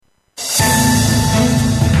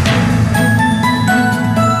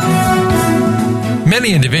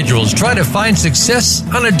Many individuals try to find success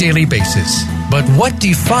on a daily basis. But what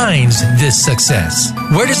defines this success?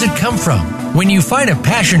 Where does it come from? When you find a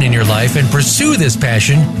passion in your life and pursue this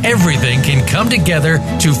passion, everything can come together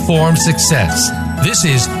to form success. This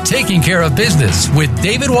is Taking Care of Business with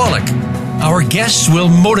David Wallach. Our guests will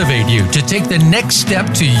motivate you to take the next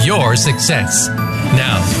step to your success.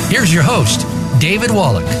 Now, here's your host, David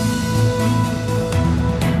Wallach.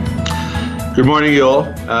 Good morning,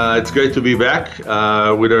 y'all. It's great to be back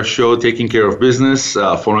with our show, Taking Care of Business,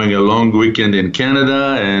 following a long weekend in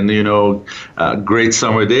Canada and, great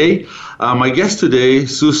summer day. My guest today,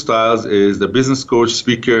 Sue Stiles, is the business coach,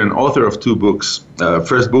 speaker, and author of 2 books.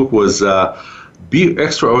 First book was Be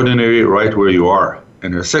Extraordinary Right Where You Are.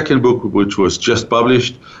 And her second book, which was just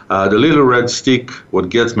published, The Little Red Stick, What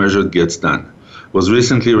Gets Measured Gets Done, was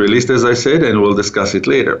recently released, as I said, and we'll discuss it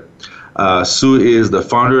later. Sue is the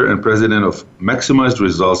founder and president of Maximized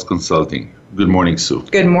Results Consulting. Good morning, Sue.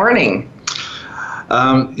 Good morning.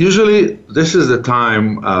 Usually, this is the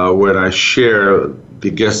time when I share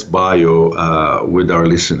the guest bio with our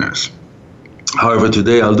listeners. However,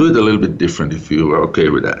 today I'll do it a little bit different if you are okay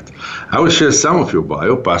with that. I will share some of your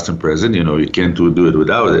bio, past and present. You can't do it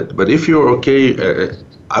without it. But if you're okay,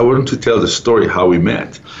 I want to tell the story how we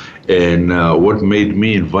met. And what made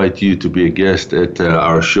me invite you to be a guest at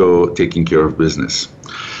our show, Taking Care of Business.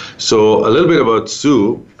 So a little bit about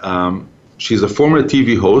Sue. She's a former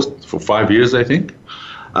TV host for 5 years, I think.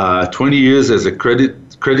 20 years as a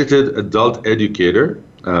credited adult educator.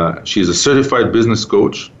 She's a certified business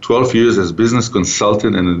coach, 12 years as business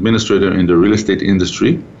consultant and administrator in the real estate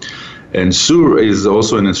industry. And Sue is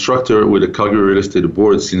also an instructor with the Calgary Real Estate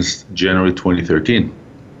Board since January 2013.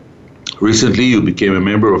 Recently, you became a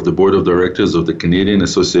member of the board of directors of the Canadian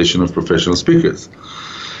Association of Professional Speakers.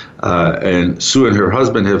 And Sue and her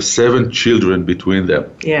husband have 7 children between them.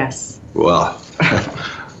 Yes. Wow.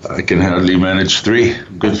 I can hardly manage 3.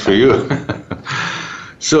 Good for you.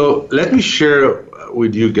 So let me share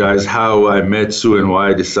with you guys how I met Sue and why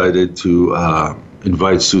I decided to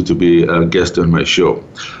invite Sue to be a guest on my show.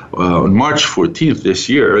 On March 14th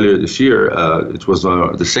earlier this year, it was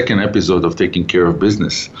the second episode of Taking Care of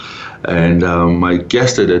Business. And my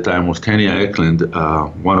guest at that time was Tanya Eklund,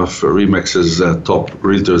 one of RE/MAX's top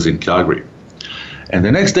realtors in Calgary. And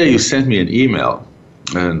the next day you sent me an email,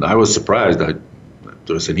 and I was surprised. There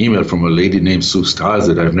was an email from a lady named Sue Stiles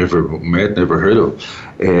that I've never met, never heard of,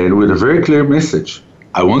 and with a very clear message: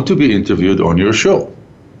 I want to be interviewed on your show.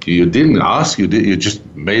 You didn't ask, you just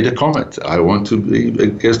made a comment. I want to be a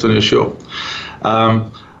guest on your show.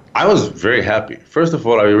 I was very happy. First of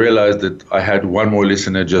all, I realized that I had one more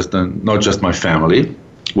listener, not just my family,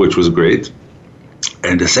 which was great.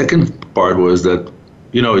 And the second part was that,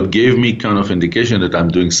 it gave me kind of indication that I'm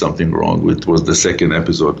doing something wrong, which was the second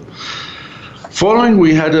episode. Following,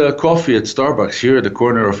 we had a coffee at Starbucks here at the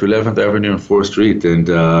corner of 11th Avenue and 4th Street, and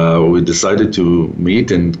we decided to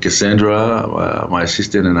meet, and Cassandra, my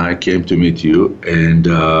assistant, and I came to meet you. And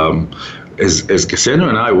as Cassandra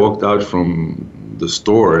and I walked out from the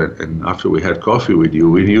store, and after we had coffee with you,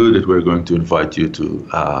 we knew that we were going to invite you to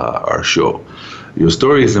our show. Your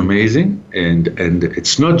story is amazing, and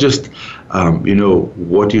it's not just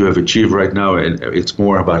what you have achieved right now, and it's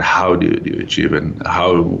more about how do you achieve and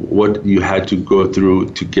what you had to go through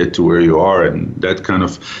to get to where you are. And that kind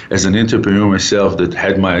of, as an entrepreneur myself that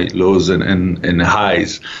had my lows and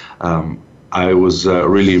highs, I was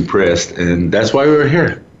really impressed, and that's why we're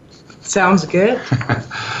here. Sounds good.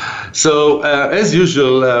 So, as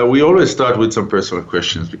usual, we always start with some personal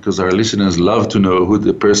questions because our listeners love to know who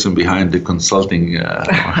the person behind the consulting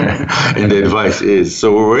and the advice is.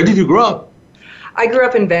 So, where did you grow up? I grew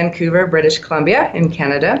up in Vancouver, British Columbia, in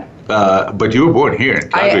Canada. But you were born here in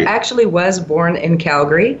Calgary. I actually was born in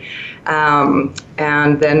Calgary.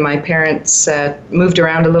 And then my parents moved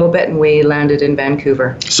around a little bit, and we landed in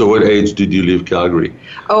Vancouver. So what age did you leave Calgary?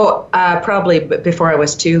 Oh, probably before I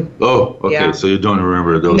was 2. Oh, okay. Yeah. So you don't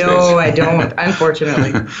remember those days? No, I don't,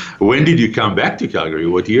 unfortunately. When did you come back to Calgary?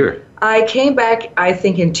 What year? I came back, I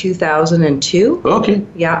think, in 2002. Okay.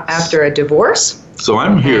 Yeah, after a divorce. So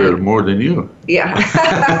I'm here more than you. Yeah.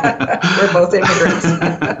 We're both immigrants.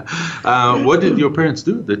 What did your parents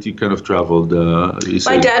do that you kind of traveled?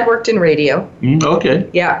 My dad worked in radio. Okay.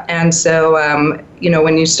 Yeah. And so,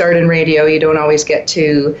 when you start in radio, you don't always get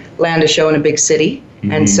to land a show in a big city.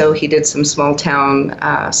 Mm-hmm. And so he did some small town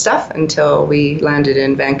stuff until we landed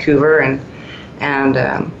in Vancouver and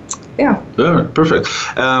yeah. Perfect.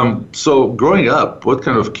 So growing up, what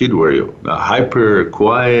kind of kid were you? Hyper,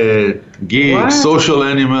 quiet, geek, What? social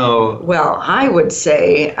animal. Well, I would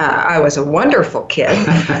say I was a wonderful kid.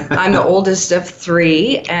 I'm the oldest of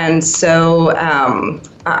three, and so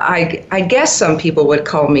I guess some people would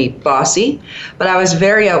call me bossy, but I was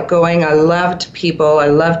very outgoing. I loved people. I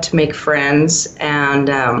loved to make friends, and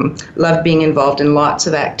loved being involved in lots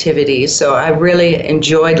of activities. So I really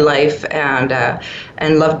enjoyed life and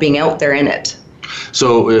loved being out there in it.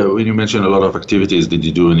 So when you mentioned a lot of activities, did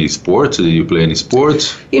you do any sports? Did you play any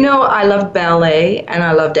sports? You know, I loved ballet and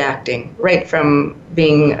I loved acting right from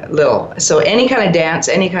being little. So any kind of dance,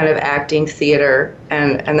 any kind of acting, theater,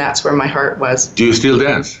 and that's where my heart was. Do you still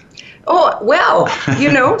dance? Oh, well,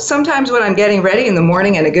 you know, sometimes when I'm getting ready in the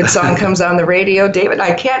morning and a good song comes on the radio, David,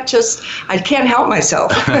 I can't help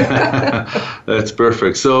myself. That's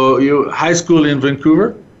perfect. So you high school in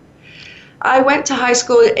Vancouver? I went to high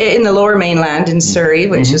school in the Lower Mainland in Surrey,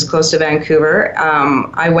 which is close to Vancouver.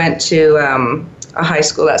 I went to a high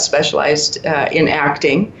school that specialized in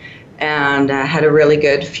acting and had a really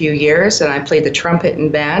good few years, and I played the trumpet in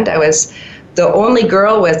band. I was the only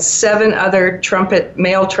girl with 7 other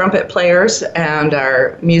male trumpet players, and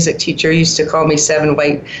our music teacher used to call me Snow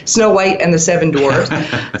White and the 7 Dwarfs.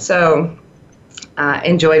 So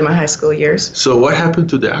enjoyed my high school years. So what happened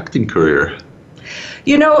to the acting career?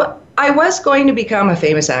 You know, I was going to become a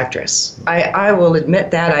famous actress. I will admit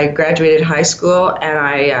that. I graduated high school and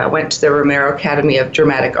I went to the Romero Academy of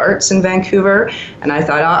Dramatic Arts in Vancouver, and I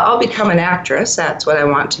thought, I'll become an actress. That's what I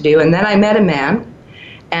want to do. And then I met a man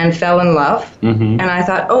and fell in love, and I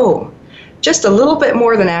thought, oh, just a little bit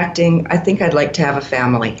more than acting, I think I'd like to have a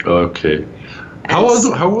family. Okay. How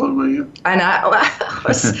old were you? And I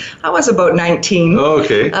was about 19.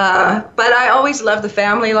 Okay. But I always loved the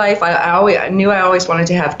family life. I knew I always wanted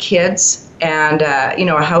to have kids, and you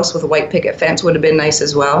know, a house with a white picket fence would have been nice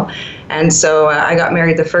as well. And so I got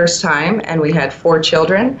married the first time, and we had 4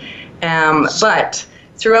 children. But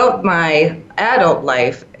throughout my adult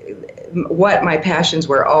life, what my passions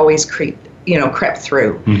were always crept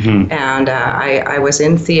through. And I was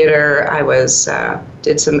in theater. I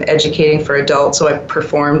did some educating for adults, so I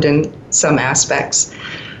performed in some aspects.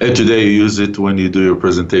 And today you use it when you do your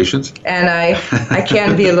presentations? And I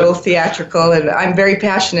can be a little theatrical, and I'm very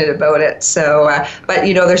passionate about it. So, but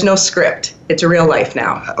you know, there's no script. It's a real life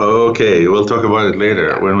now. Okay, we'll talk about it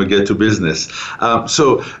later when we get to business.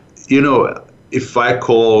 So, you know, if I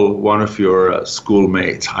call one of your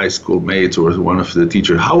schoolmates, high school mates, or one of the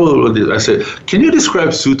teachers, how will I say, can you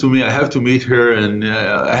describe Sue to me? I have to meet her and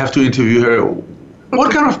I have to interview her. What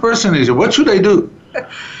kind of person is she? What should I do?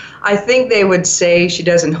 I think they would say she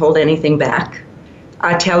doesn't hold anything back.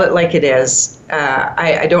 I tell it like it is.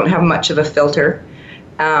 I don't have much of a filter.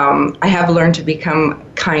 I have learned to become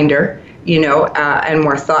kinder, you know, and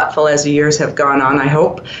more thoughtful as the years have gone on, I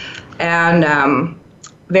hope. And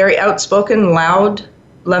very outspoken, loud,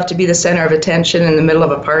 love to be the center of attention in the middle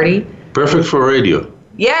of a party. Perfect for radio.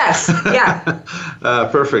 Yes, yeah.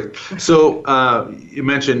 Perfect. So you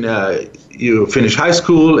mentioned you finished high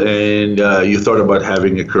school and you thought about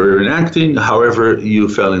having a career in acting. However, you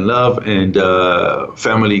fell in love and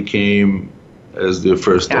family came as the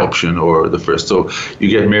first option or the first. So you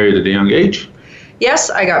get married at a young age? Yes,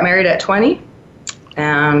 I got married at 20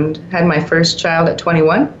 and had my first child at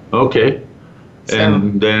 21. Okay. So,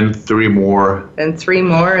 and then 3 more. And 3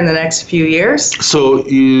 more in the next few years. So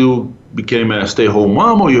you became a stay-at-home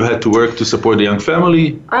mom, or you had to work to support the young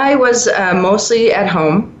family? I was mostly at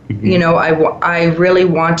home. You know, I really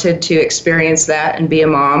wanted to experience that and be a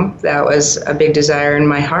mom. That was a big desire in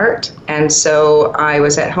my heart. And so I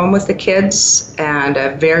was at home with the kids and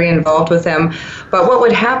very involved with them. But what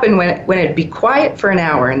would happen when it'd be quiet for an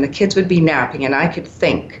hour and the kids would be napping and I could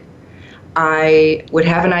think, I would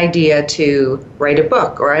have an idea to write a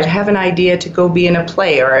book, or I'd have an idea to go be in a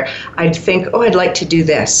play, or I'd think, oh, I'd like to do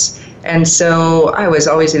this. And so I was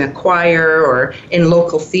always in a choir or in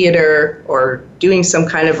local theater or doing some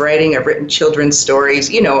kind of writing. I've written children's stories,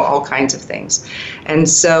 you know, all kinds of things. And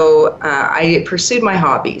so I pursued my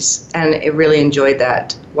hobbies, and I really enjoyed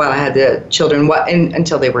that while I had the children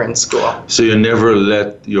until they were in school. So you never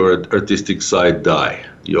let your artistic side die?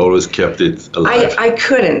 You always kept it alive? I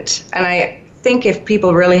couldn't. And I think if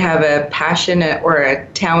people really have a passion or a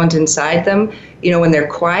talent inside them, you know, when they're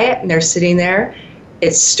quiet and they're sitting there,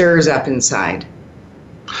 it stirs up inside.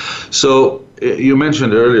 So you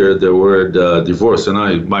mentioned earlier the word divorce,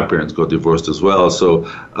 and my parents got divorced as well. So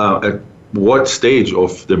what stage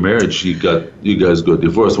of the marriage you guys got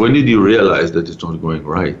divorced? When did you realize that it's not going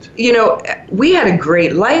right? You know, we had a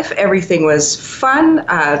great life. Everything was fun.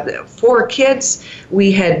 4 kids.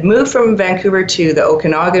 We had moved from Vancouver to the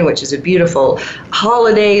Okanagan, which is a beautiful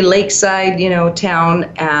holiday lakeside, town.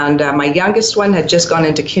 And my youngest one had just gone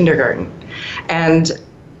into kindergarten. And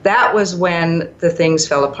that was when the things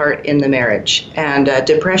fell apart in the marriage. And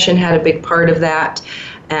depression had a big part of that.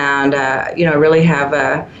 And, I really have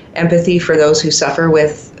empathy for those who suffer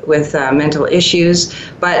with mental issues.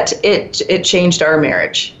 But it changed our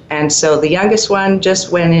marriage. And so the youngest one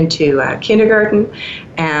just went into kindergarten.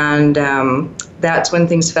 And that's when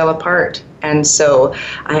things fell apart. And so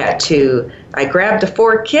I grabbed the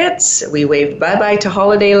 4 kids. We waved bye-bye to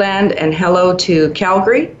Holiday Land and hello to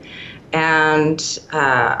Calgary. And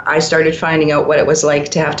I started finding out what it was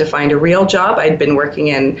like to have to find a real job. I'd been working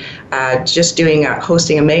in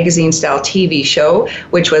hosting a magazine-style TV show,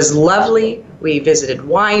 which was lovely. We visited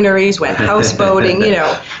wineries, went houseboating.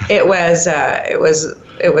 It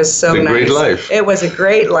was so nice. Great life. It was a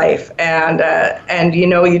great life, and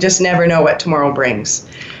you just never know what tomorrow brings.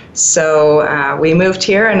 So we moved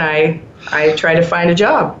here, and I tried to find a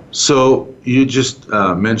job. So you just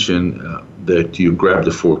mentioned that you grabbed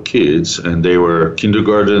the 4 kids, and they were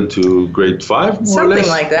kindergarten to grade 5, more or less? Something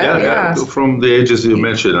like that, yeah. From the ages you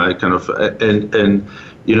mentioned, I kind of, and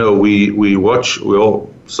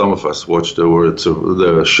some of us watch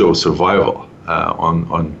the show Survival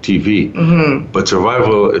on TV. Mm-hmm. But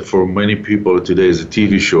Survival, for many people today, is a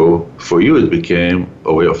TV show. For you, it became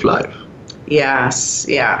a way of life. Yes,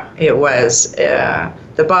 yeah, it was.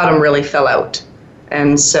 The bottom really fell out.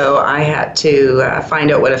 And so I had to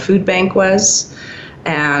find out what a food bank was.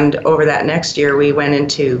 And over that next year, we went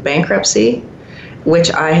into bankruptcy, which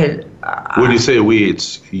I had... When you say we,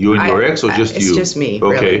 it's you and your ex, or just you? It's just me,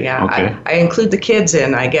 okay, really, yeah. Okay. I include the kids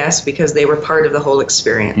in, I guess, because they were part of the whole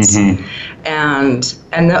experience. Mm-hmm. And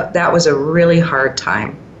that was a really hard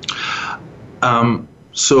time.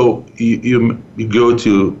 So you go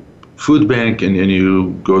to food bank, and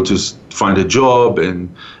you go to find a job, and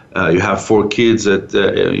you have 4 kids at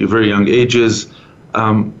very young ages.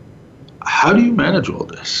 How do you manage all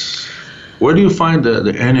this? Where do you find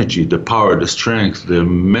the energy, the power, the strength, the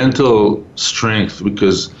mental strength?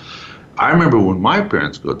 Because I remember when my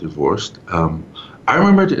parents got divorced, I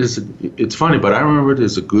remember it's funny, but I remember it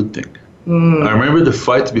as a good thing. Mm. I remember the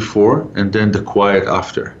fight before and then the quiet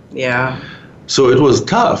after. Yeah. So it was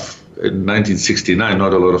tough. In 1969,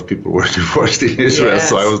 not a lot of people were divorced in Israel, Yes.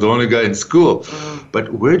 so I was the only guy in school.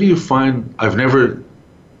 But where do you find, I've never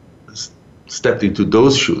stepped into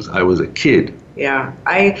those shoes. I was a kid. Yeah.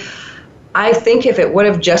 I think if it would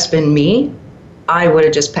have just been me, I would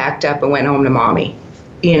have just packed up and went home to mommy,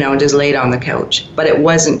 and just laid on the couch. But it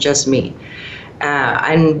wasn't just me.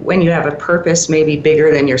 And when you have a purpose maybe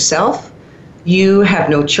bigger than yourself, you have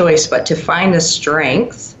no choice but to find the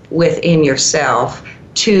strength within yourself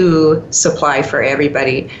to supply for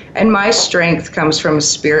everybody. And my strength comes from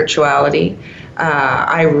spirituality.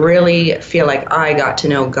 I really feel like I got to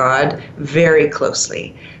know God very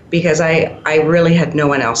closely because I really had no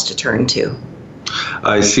one else to turn to.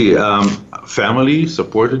 I see. Family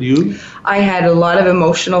supported you? I had a lot of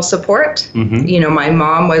emotional support. Mm-hmm. My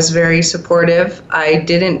mom was very supportive. I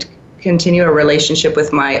didn't continue a relationship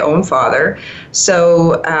with my own father.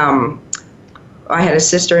 So I had a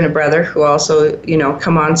sister and a brother who also,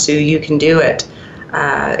 come on, Sue, you can do it.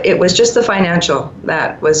 It was just the financial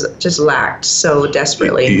that was just lacked so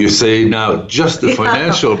desperately. You say now just the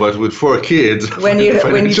financial, but with 4 kids, when you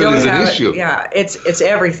don't is have an issue. It's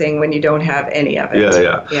everything when you don't have any of it.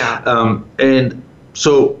 Yeah. And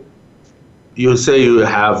so you say you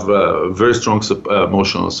have very strong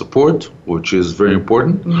emotional support, which is very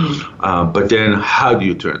important. Mm-hmm. But then how do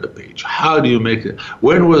you turn the page? How do you make it?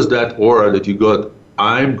 When was that aura that you got,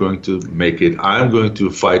 I'm going to make it, I'm going to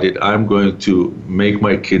fight it, I'm going to make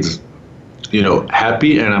my kids,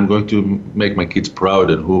 happy, and I'm going to make my kids proud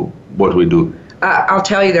in what we do? I'll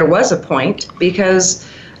tell you, there was a point because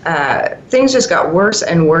things just got worse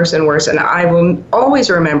and worse and worse. And I will always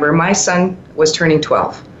remember my son was turning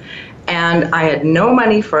 12. And I had no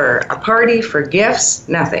money for a party, for gifts,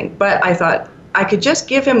 nothing. But I thought I could just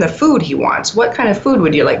give him the food he wants. What kind of food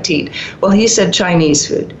would you like to eat? Well, he said Chinese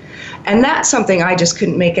food. And that's something I just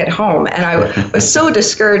couldn't make at home. And I was so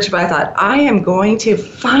discouraged, but I thought, I am going to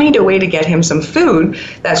find a way to get him some food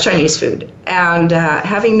that's Chinese food. And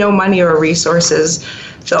having no money or resources,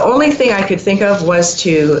 the only thing I could think of was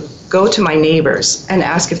to go to my neighbors and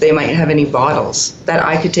ask if they might have any bottles that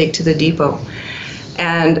I could take to the depot.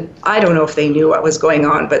 And I don't know if they knew what was going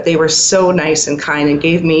on, but they were so nice and kind and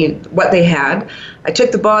gave me what they had. I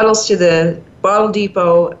took the bottles to the bottle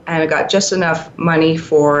depot, and I got just enough money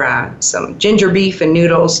for some ginger beef and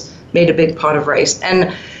noodles, made a big pot of rice.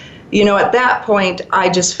 And you know, at that point, I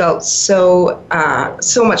just felt so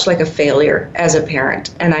much like a failure as a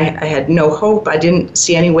parent, and I had no hope. I didn't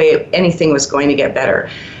see any way anything was going to get better.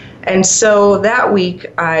 And so that week,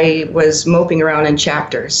 I was moping around in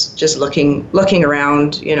Chapters, just looking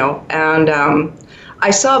around, you know, and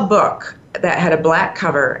I saw a book that had a black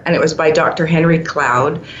cover, and it was by Dr. Henry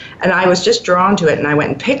Cloud, and I was just drawn to it, and I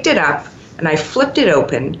went and picked it up, and I flipped it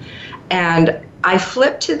open, and I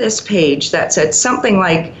flipped to this page that said something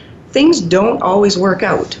like, things don't always work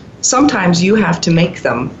out. Sometimes you have to make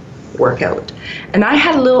them work out. And I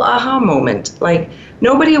had a little aha moment, like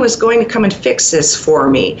nobody was going to come and fix this for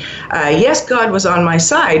me. Yes, God was on my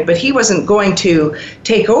side, but he wasn't going to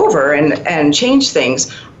take over and change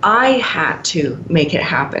things. I had to make it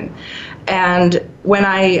happen. And when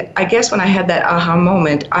I guess when I had that aha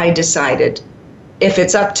moment, I decided, if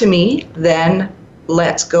it's up to me, then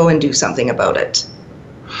let's go and do something about it.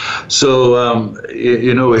 So,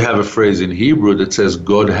 you know, we have a phrase in Hebrew that says,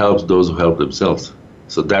 God helps those who help themselves.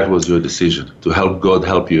 So that was your decision, to help God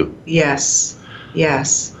help you. Yes,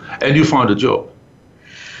 yes. And you found a job.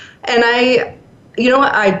 And I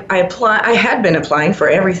had been applying for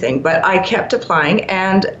everything, but I kept applying,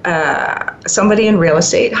 and somebody in real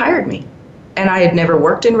estate hired me. And I had never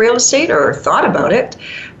worked in real estate or thought about it,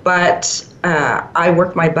 but I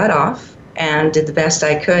worked my butt off and did the best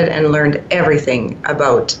I could and learned everything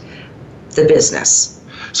about the business.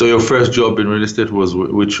 So your first job in real estate was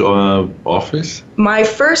which office? My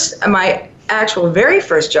actual very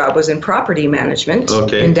first job was in property management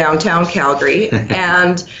in downtown Calgary.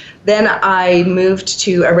 And then I moved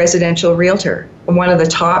to a residential realtor, one of the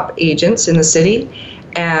top agents in the city.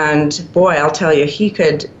 And boy, I'll tell you, he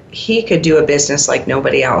could do a business like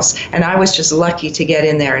nobody else. And I was just lucky to get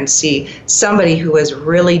in there and see somebody who was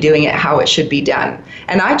really doing it how it should be done.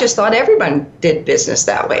 And I just thought everyone did business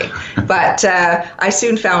that way. But I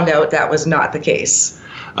soon found out that was not the case.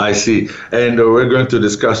 I see. And we're going to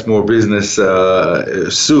discuss more business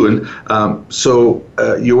soon. So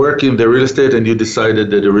you work in the real estate, and you decided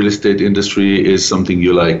that the real estate industry is something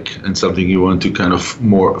you like and something you want to kind of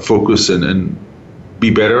more focus and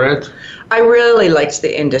be better at? I really liked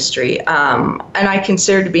the industry, and I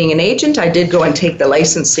considered being an agent. I did go and take the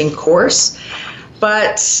licensing course,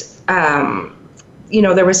 but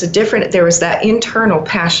there was that internal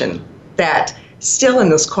passion that still in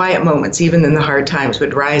those quiet moments, even in the hard times,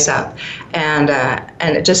 would rise up, and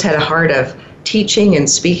it just had a heart of teaching and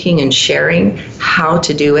speaking and sharing how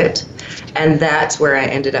to do it, and that's where I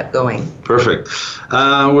ended up going. Perfect.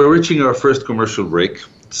 We're reaching our first commercial break.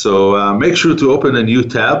 So make sure to open a new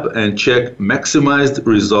tab and check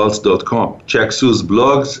maximizedresults.com. Check Sue's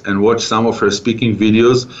blogs and watch some of her speaking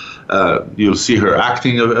videos. You'll see her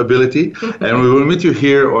acting ability. And we will meet you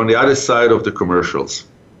here on the other side of the commercials.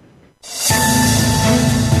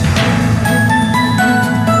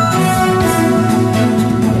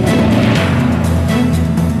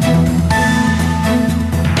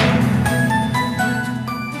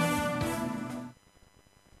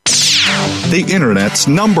 The Internet's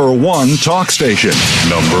 #1 talk station.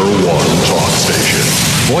 #1 talk station.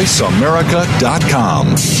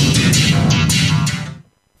 VoiceAmerica.com.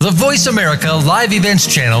 The Voice America Live Events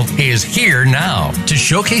channel is here now to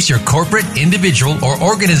showcase your corporate, individual, or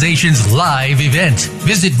organization's live event.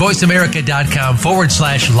 Visit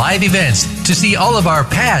voiceamerica.com/live events to see all of our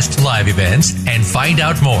past live events and find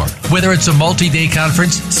out more. Whether it's a multi-day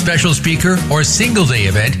conference, special speaker, or single-day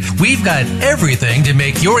event, we've got everything to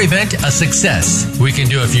make your event a success. We can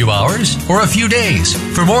do a few hours or a few days.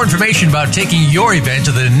 For more information about taking your event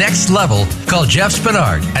to the next level, call Jeff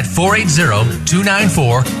Spinard at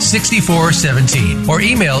 480-294-6417 or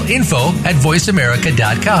email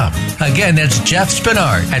info@voiceamerica.com. Again, that's Jeff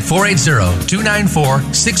Spinard at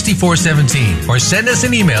 480-294-6417 or send us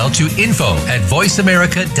an email to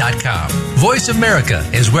info@voiceamerica.com. Voice America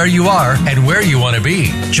is where you are and where you want to be.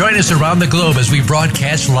 Join us around the globe as we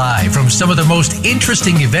broadcast live from some of the most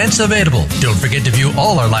interesting events available. Don't forget to view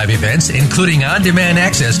all our live events, including on-demand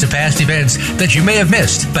access to past events that you may have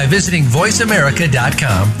missed by visiting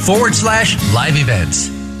voiceamerica.com/live events.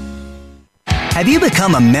 Have you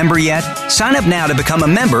become a member yet? Sign up now to become a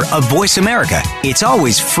member of Voice America. It's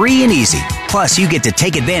always free and easy. Plus, you get to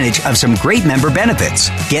take advantage of some great member benefits.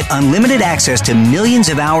 Get unlimited access to millions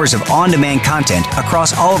of hours of on-demand content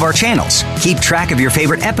across all of our channels. Keep track of your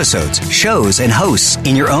favorite episodes, shows, and hosts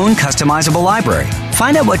in your own customizable library.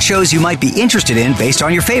 Find out what shows you might be interested in based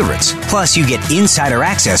on your favorites. Plus, you get insider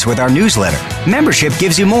access with our newsletter. Membership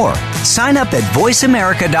gives you more. Sign up at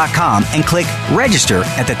voiceamerica.com and click register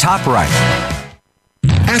at the top right.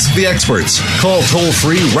 Ask the experts. Call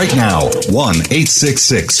toll-free right now,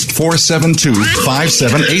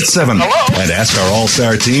 1-866-472-5787. And ask our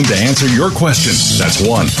All-Star team to answer your question. That's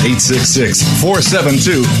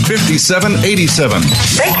 1-866-472-5787.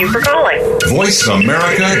 Thank you for calling.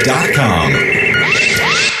 VoiceAmerica.com.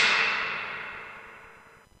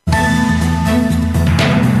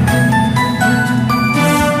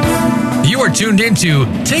 You are tuned into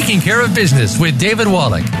Taking Care of Business with David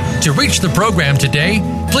Wallach. To reach the program today,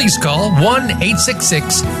 please call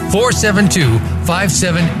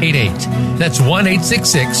 1-866-472-5788. That's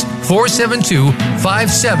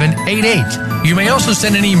 1-866-472-5788. You may also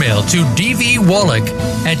send an email to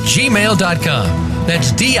dvwallach@gmail.com.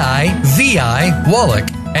 That's D-I-V-I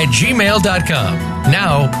Wallach@gmail.com.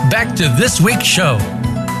 Now, back to this week's show.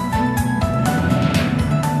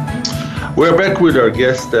 We're back with our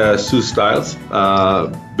guest, Sue Stiles,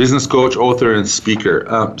 business coach, author, and speaker.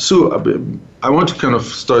 Sue, I want to kind of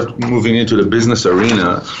start moving into the business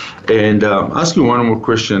arena and ask you one more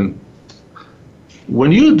question.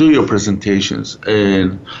 When you do your presentations,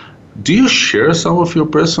 and do you share some of your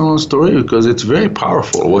personal story? Because it's very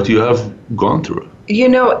powerful, what you have gone through. You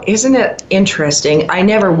know, isn't it interesting? I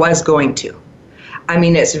never was going to. I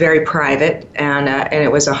mean, it's very private, and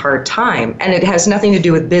it was a hard time, and it has nothing to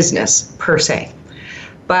do with business per se.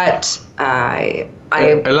 But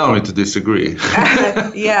allow me to disagree.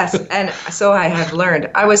 Yes, and so I have learned.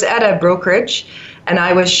 I was at a brokerage, and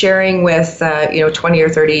I was sharing with 20 or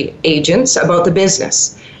 30 agents about the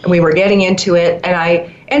business, and we were getting into it, and I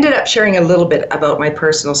ended up sharing a little bit about my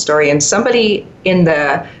personal story, and somebody in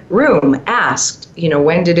the room asked,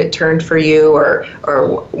 when did it turn for you, or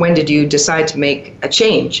when did you decide to make a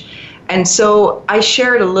change? And so I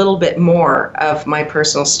shared a little bit more of my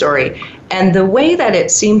personal story, and the way that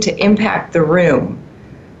it seemed to impact the room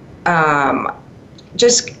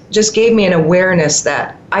just gave me an awareness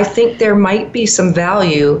that I think there might be some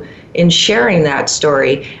value in sharing that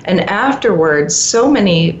story. And afterwards, so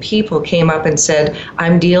many people came up and said,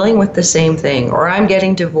 I'm dealing with the same thing, or I'm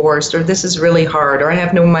getting divorced, or this is really hard, or I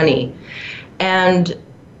have no money. And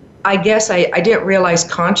I guess I didn't realize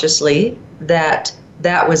consciously that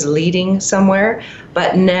was leading somewhere.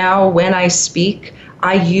 But now when I speak,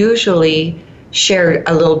 I usually share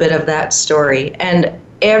a little bit of that story. And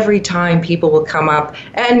every time people will come up,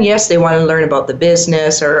 and yes, they want to learn about the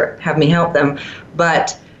business or have me help them,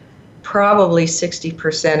 but probably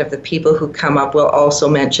 60% of the people who come up will also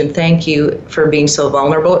mention, thank you for being so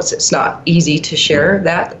vulnerable. It's not easy to share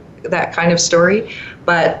that kind of story,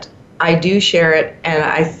 but I do share it, and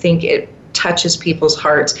I think it touches people's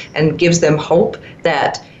hearts and gives them hope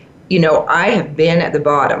that, I have been at the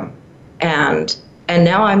bottom, and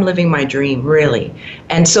now I'm living my dream, really,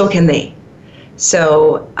 and so can they.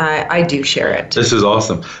 So I do share it. This is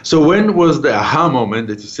awesome. So when was the aha moment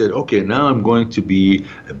that you said, okay, now I'm going to be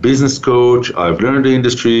a business coach, I've learned the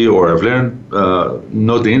industry, or I've learned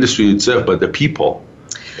not the industry itself, but the people,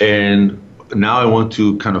 and now I want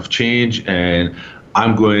to kind of change, and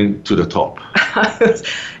I'm going to the top?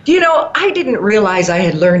 I didn't realize I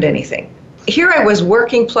had learned anything. Here I was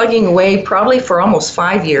working, plugging away probably for almost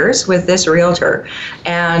 5 years with this realtor,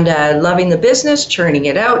 and loving the business, churning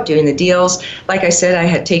it out, doing the deals. Like I said, I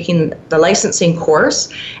had taken the licensing course,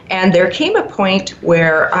 and there came a point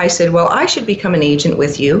where I said, well, I should become an agent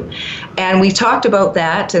with you. And we talked about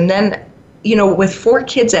that, and then, with 4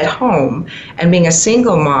 kids at home and being a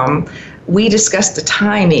single mom, we discussed the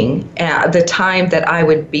timing, the time that I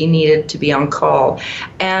would be needed to be on call.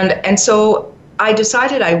 And so I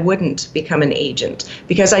decided I wouldn't become an agent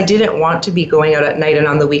because I didn't want to be going out at night and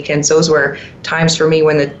on the weekends. Those were times for me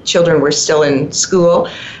when the children were still in school.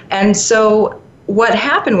 And so what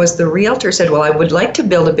happened was the realtor said, well, I would like to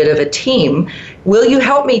build a bit of a team. Will you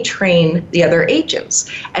help me train the other agents?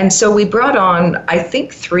 And so we brought on, I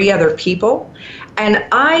think, 3 other people. And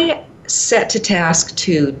I set to task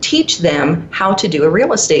to teach them how to do a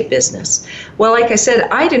real estate business. Well, like I said,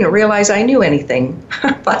 I didn't realize I knew anything,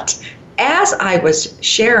 but as I was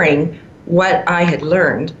sharing what I had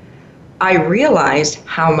learned, I realized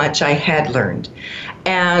how much I had learned.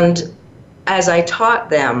 And as I taught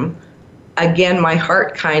them, again, my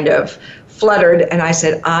heart kind of fluttered, and I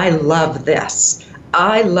said, I love this.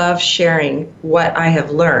 I love sharing what I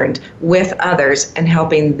have learned with others and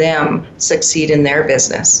helping them succeed in their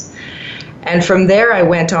business. And from there, I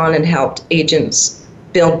went on and helped agents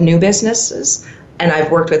build new businesses. And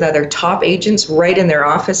I've worked with other top agents right in their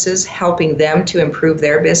offices, helping them to improve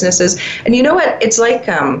their businesses. And you know what? It's like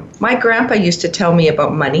my grandpa used to tell me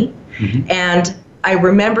about money. Mm-hmm. And I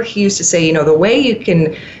remember he used to say, you know, the way you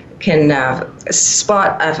can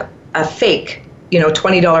spot a fake,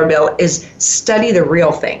 $20 bill is study the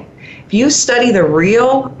real thing. If you study the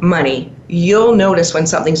real money, you'll notice when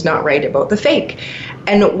something's not right about the fake.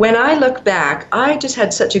 And when I look back, I just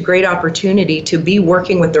had such a great opportunity to be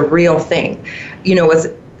working with the real thing,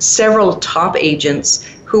 with several top agents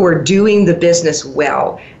who were doing the business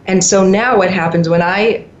well. And so now what happens when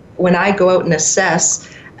I go out and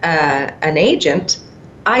assess an agent,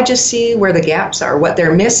 I just see where the gaps are, what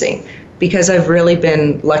they're missing, because I've really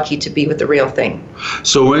been lucky to be with the real thing.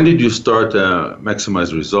 So when did you start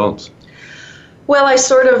Maximize Results? Well, I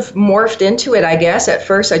sort of morphed into it, I guess. At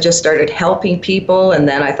first, I just started helping people, and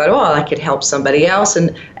then I thought, I could help somebody else.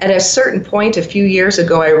 And at a certain point, a few years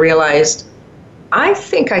ago, I realized, I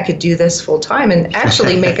think I could do this full time and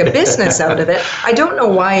actually make a business out of it. I don't know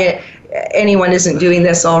why anyone isn't doing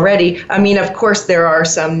this already. I mean, of course, there are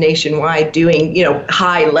some nationwide doing,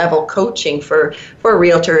 high-level coaching for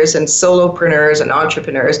realtors and solopreneurs and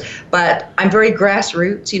entrepreneurs. But I'm very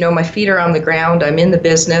grassroots. My feet are on the ground. I'm in the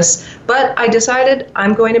business. But I decided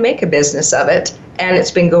I'm going to make a business of it, and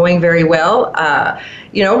it's been going very well.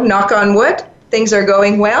 Knock on wood, things are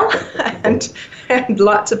going well, and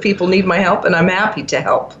lots of people need my help, and I'm happy to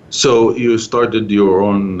help. So you started your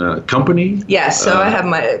own company? Yes, so I have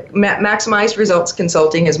my Maximize Results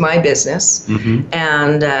Consulting is my business, mm-hmm.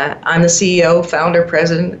 and I'm the CEO, founder,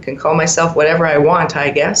 president, can call myself whatever I want, I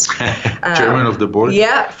guess. Chairman of the board?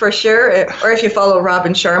 Yeah, for sure. Or if you follow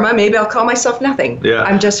Robin Sharma, maybe I'll call myself nothing. Yeah.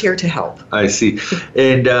 I'm just here to help. I see.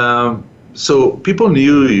 And so people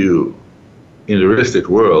knew you in the real estate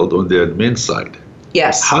world on the admin side.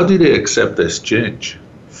 Yes. How did they accept this change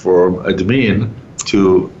from admin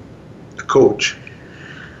to a coach?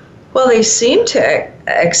 Well, they seem to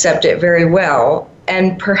accept it very well,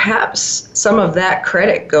 and perhaps some of that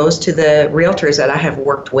credit goes to the realtors that I have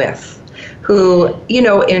worked with, who,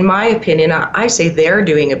 in my opinion, I say they're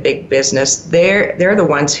doing a big business. They're the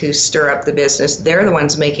ones who stir up the business. They're the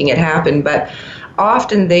ones making it happen, but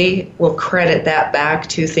often they will credit that back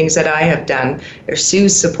to things that I have done. Or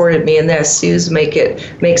Sue's supported me in this. Sue's makes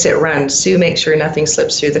it run. Sue makes sure nothing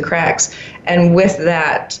slips through the cracks. And with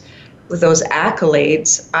those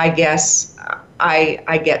accolades, I guess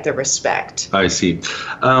I get the respect. I see.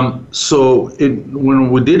 So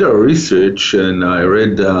when we did our research, and I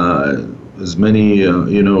read as many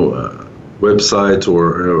websites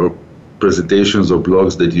or presentations or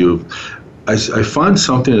blogs that I found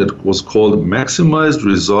something that was called Maximized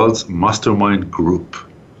Results Mastermind Group.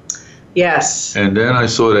 Yes. And then I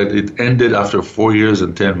saw that it ended after 4 years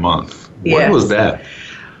and 10 months. What was that?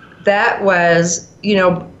 That was,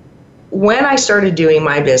 when I started doing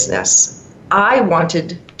my business, I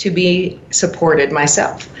wanted to be supported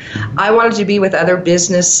myself. Mm-hmm. I wanted to be with other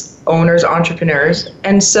business owners, entrepreneurs.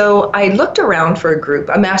 And so I looked around for a group,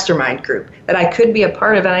 a mastermind group that I could be a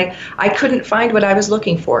part of, and I couldn't find what I was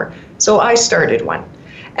looking for. So I started one.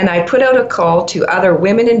 And I put out a call to other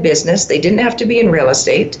women in business. They didn't have to be in real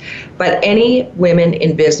estate, but any women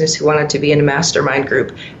in business who wanted to be in a mastermind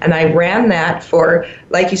group. And I ran that for,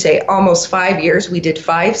 like you say, almost 5 years. We did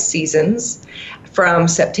 5 seasons from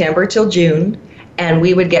September till June. And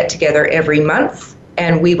we would get together every month,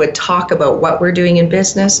 and we would talk about what we're doing in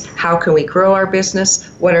business, how can we grow our business,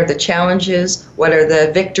 what are the challenges, what are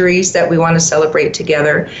the victories that we want to celebrate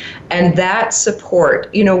together. And that support,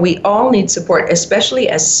 we all need support, especially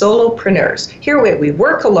as solopreneurs. Here we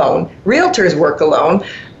work alone, realtors work alone,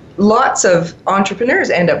 lots of entrepreneurs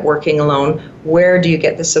end up working alone. Where do you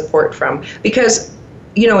get the support from? Because,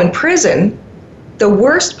 in prison, the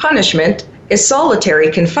worst punishment is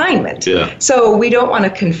solitary confinement. Yeah. So we don't want to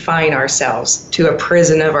confine ourselves to a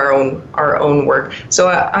prison of our own work. So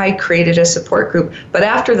I created a support group. But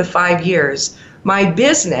after the 5 years, my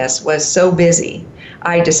business was so busy,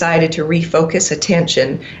 I decided to refocus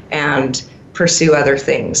attention and pursue other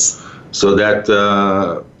things. So that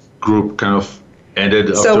group kind of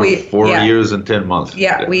ended after 4 years and 10 months.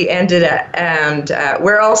 Yeah, we ended it, and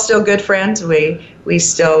we're all still good friends. We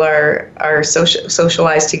still are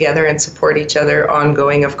socialized together and support each other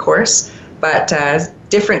ongoing, of course, but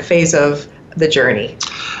different phase of the journey.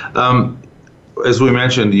 as we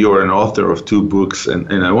mentioned, you're an author of 2 books,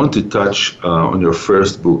 and I want to touch on your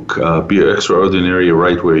first book, Be Extraordinary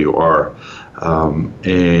Right Where You Are.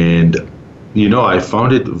 And, I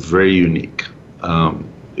found it very unique.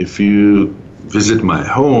 If you visit my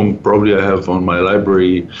home, probably I have in my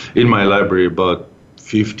library about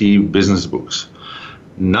 50 business books.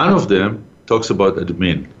 None of them talks about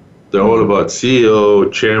admin. They're all about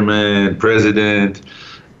CEO, chairman, president.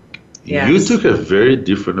 Yes. You took a very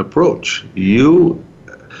different approach.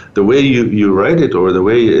 The way you write it, or the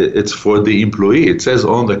way it's for the employee, it says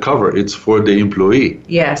on the cover, it's for the employee.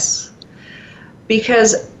 Yes.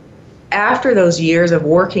 Because after those years of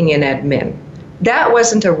working in admin, that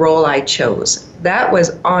wasn't a role I chose. That was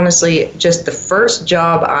honestly just the first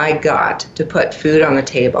job I got to put food on the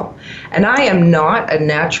table. And I am not a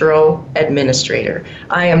natural administrator.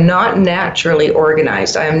 I am not naturally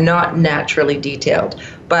organized. I am not naturally detailed.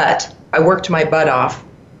 But I worked my butt off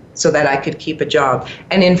so that I could keep a job.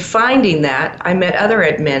 And in finding that, I met other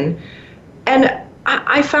admin, and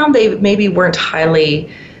I found they maybe weren't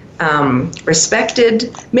highly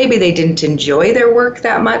respected. Maybe they didn't enjoy their work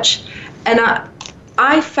that much. And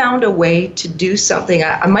I found a way to do something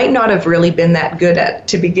I might not have really been that good at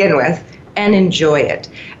to begin with, and enjoy it.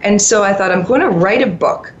 And so I thought, I'm going to write a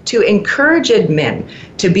book to encourage admin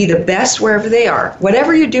to be the best wherever they are.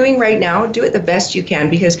 Whatever you're doing right now, do it the best you can,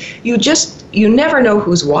 because you never know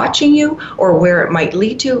who's watching you, or where it might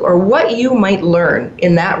lead to, or what you might learn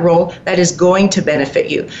in that role that is going to benefit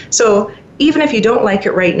you. So even if you don't like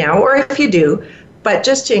it right now, or if you do, but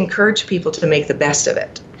just to encourage people to make the best of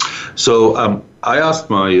it. So I asked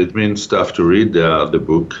my admin staff to read the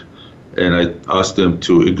book, and I asked them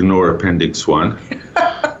to ignore Appendix 1,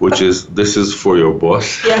 which is, this is for your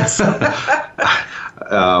boss. Yes.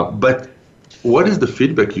 But what is the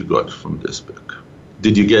feedback you got from this book?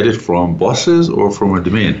 Did you get it from bosses or from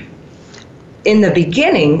admin? In the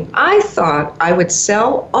beginning, I thought I would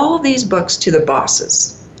sell all these books to the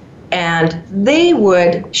bosses, and they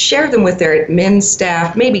would share them with their admin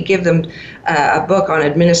staff, maybe give them a book on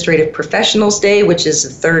Administrative Professionals Day, which is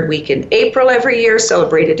the 3rd week in April every year,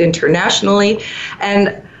 celebrated internationally.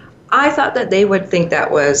 And I thought that they would think that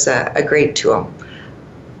was a great tool.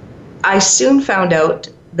 I soon found out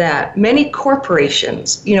that many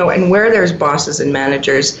corporations, and where there's bosses and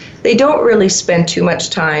managers, they don't really spend too much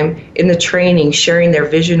time in the training, sharing their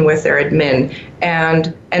vision with their admin,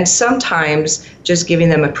 and sometimes just giving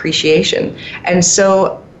them appreciation. And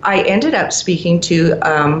so I ended up speaking to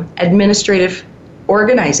administrative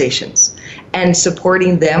organizations and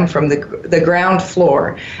supporting them from the ground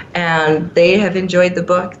floor. And they have enjoyed the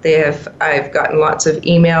book. I've gotten lots of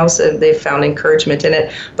emails, and they've found encouragement in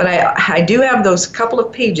it. But I do have those couple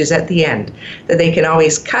of pages at the end that they can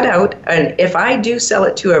always cut out. And if I do sell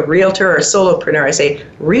it to a realtor or a solopreneur, I say,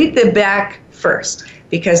 read the back first,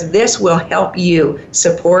 because this will help you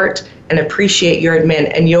support and appreciate your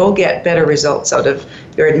admin, and you'll get better results out of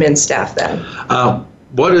your admin staff then.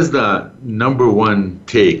 What is the number one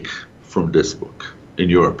take from this book, in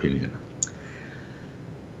your opinion?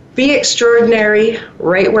 Be extraordinary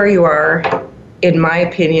right where you are, in my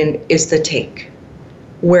opinion, is the take.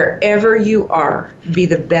 Wherever you are, be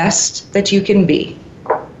the best that you can be.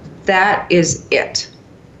 That is it.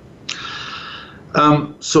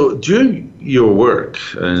 So during your work,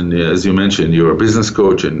 and as you mentioned, you're a business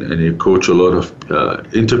coach, and you coach a lot of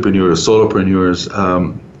entrepreneurs, solopreneurs.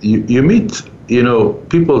 You meet,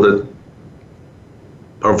 people that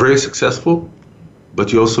are very successful,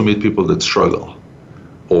 but you also meet people that struggle.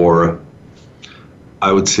 Or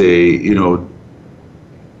I would say,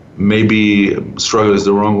 maybe struggle is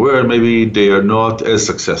the wrong word, maybe they are not as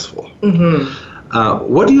successful.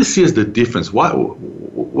 Mm-hmm. What do you see as the difference?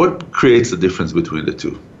 What creates the difference between the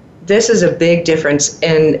two? This is a big difference.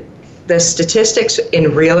 In the statistics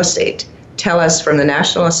in real estate tell us from the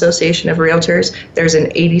National Association of Realtors, there's an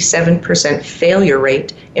 87% failure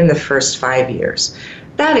rate in the first 5 years.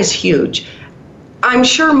 That is huge. I'm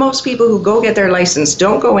sure most people who go get their license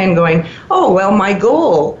don't go in going, oh, well, my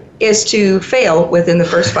goal is to fail within the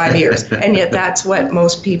first 5 years. And yet that's what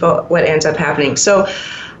ends up happening. So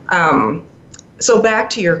back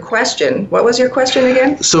to your question. What was your question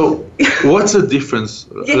again? So what's the difference?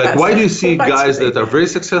 Yes. Why do you see guys that are very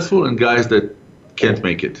successful and guys that can't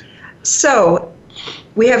make it? So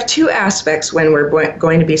we have two aspects when we're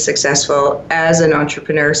going to be successful as an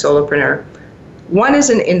entrepreneur, solopreneur. One is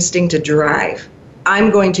an instinct to drive. I'm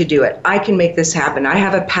going to do it. I can make this happen. I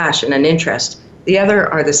have a passion, an interest. The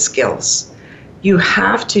other are the skills. You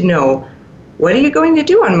have to know, what are you going to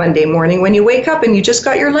do on Monday morning when you wake up and you just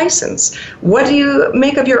got your license? What do you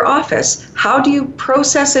make of your office? How do you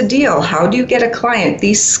process a deal? How do you get a client?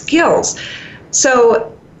 These skills.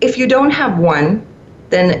 So if you don't have one,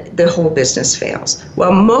 then the whole business fails.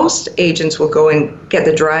 Well, most agents will go and get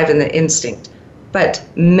the drive and the instinct, but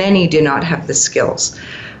many do not have the skills.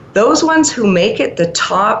 Those ones who make it the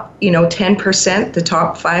top, 10%, the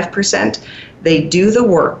top 5%, they do the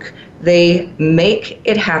work. They make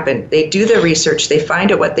it happen. They do the research. They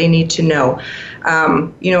find out what they need to know.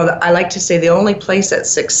 I like to say the only place that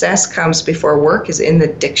success comes before work is in the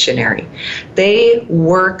dictionary. They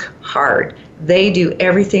work hard. They do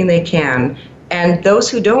everything they can. And those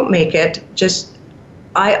who don't make it,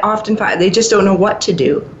 I often find they just don't know what to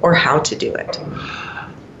do or how to do it.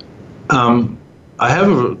 I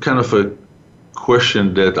have a kind of a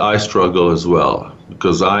question that I struggle as well,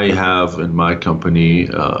 because I have in my company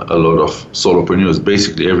a lot of solopreneurs.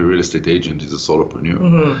 Basically, every real estate agent is a solopreneur.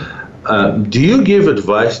 Mm-hmm. Do you give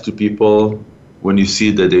advice to people when you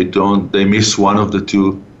see that they miss one of the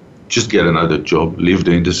two? Just get another job, leave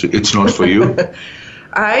the industry. It's not for you.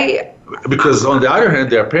 Because on the other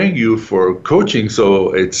hand, they're paying you for coaching,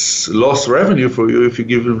 so it's lost revenue for you if you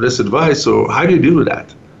give them this advice. So how do you do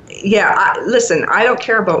that? Yeah, listen, I don't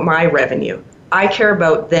care about my revenue. I care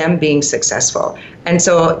about them being successful. And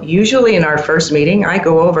so usually in our first meeting, I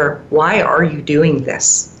go over, why are you doing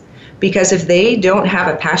this? Because if they don't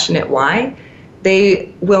have a passionate why,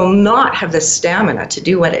 they will not have the stamina to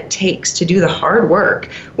do what it takes to do the hard work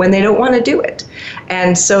when they don't want to do it.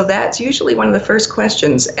 And so that's usually one of the first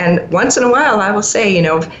questions. And once in a while, I will say,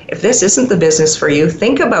 if this isn't the business for you,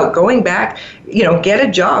 think about going back, get a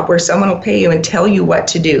job where someone will pay you and tell you what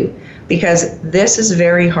to do. Because this is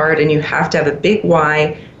very hard and you have to have a big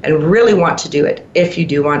why and really want to do it if you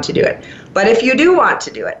do want to do it. But if you do want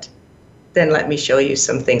to do it, then let me show you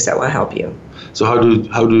some things that will help you. So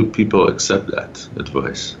how do people accept that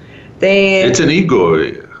advice? It's an ego.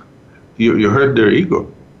 You hurt their ego.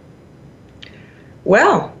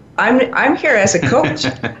 Well, I'm here as a coach.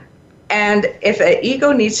 And if an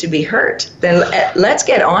ego needs to be hurt, then let's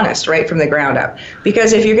get honest right from the ground up.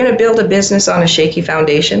 Because if you're going to build a business on a shaky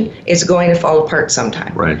foundation, it's going to fall apart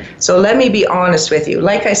sometime. Right. So let me be honest with you.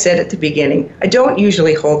 Like I said at the beginning, I don't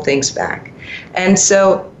usually hold things back. And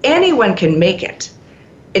so anyone can make it.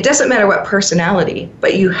 It doesn't matter what personality,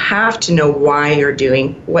 but you have to know why you're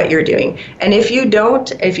doing what you're doing. And if you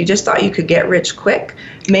just thought you could get rich quick,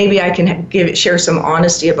 maybe I can share some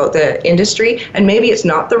honesty about the industry, and maybe it's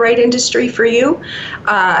not the right industry for you.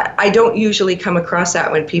 I don't usually come across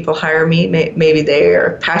that when people hire me. Maybe they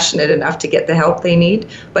are passionate enough to get the help they need,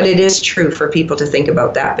 but it is true for people to think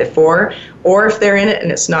about that before, or if they're in it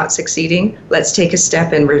and it's not succeeding, let's take a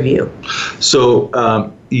step and review. So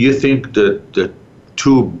you think that the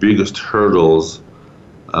two biggest hurdles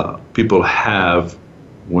people have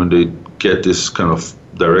when they get this kind of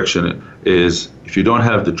direction is if you don't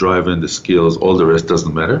have the drive and the skills, all the rest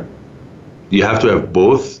doesn't matter? You have to have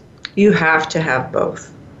both? You have to have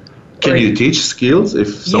both. Can you teach skills if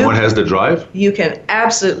someone has the drive? You can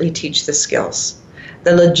absolutely teach the skills.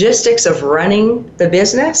 The logistics of running the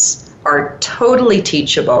business are totally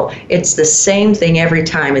teachable. It's the same thing every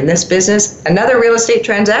time. In this business, another real estate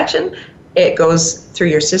transaction, it goes through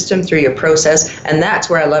your system, through your process, and that's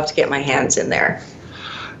where I love to get my hands in there.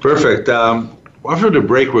 Perfect. After the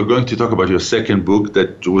break, we're going to talk about your second book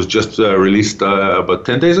that was just released about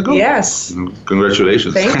 10 days ago? Yes.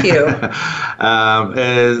 Congratulations. Thank you.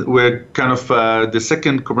 We're kind of the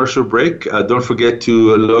second commercial break. Don't forget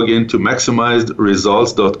to log in to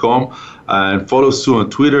maximizedresults.com and follow Sue on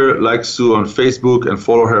Twitter, like Sue on Facebook, and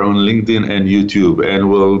follow her on LinkedIn and YouTube. And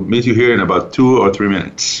we'll meet you here in about 2 or 3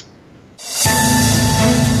 minutes.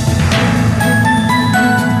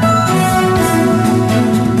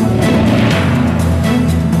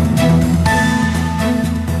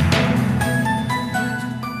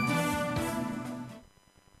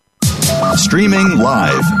 Streaming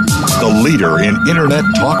live, the leader in Internet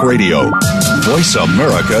Talk Radio,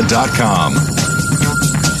 voiceamerica.com.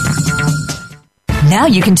 Now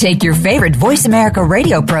you can take your favorite Voice America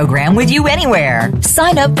radio program with you anywhere.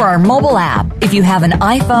 Sign up for our mobile app if you have an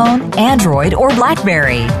iPhone, Android, or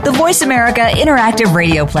BlackBerry. The Voice America Interactive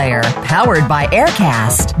Radio Player, powered by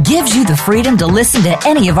Aircast, gives you the freedom to listen to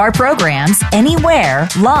any of our programs, anywhere,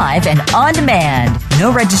 live and on demand.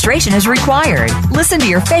 No registration is required. Listen to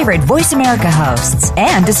your favorite Voice America hosts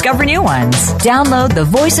and discover new ones. Download the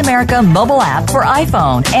Voice America mobile app for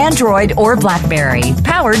iPhone, Android, or BlackBerry,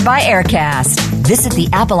 powered by Aircast. Visit the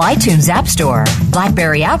Apple iTunes App Store,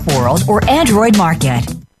 BlackBerry App World, or Android Market.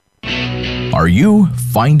 Are you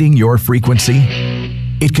finding your frequency?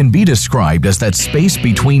 It can be described as that space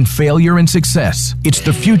between failure and success. It's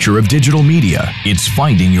the future of digital media. It's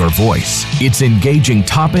finding your voice. It's engaging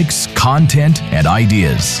topics, content, and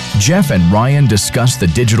ideas. Jeff and Ryan discuss the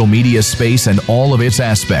digital media space and all of its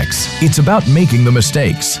aspects. It's about making the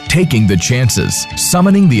mistakes, taking the chances,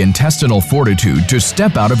 summoning the intestinal fortitude to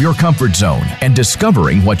step out of your comfort zone, and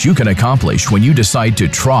discovering what you can accomplish when you decide to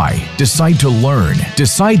try, decide to learn,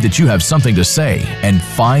 decide that you have something to say, and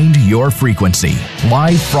find your frequency.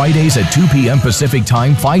 Live Fridays at 2 p.m. Pacific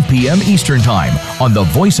Time, 5 p.m. Eastern Time on the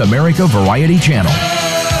Voice America Variety Channel.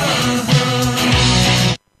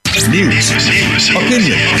 News,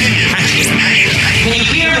 opinion,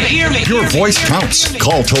 your voice counts.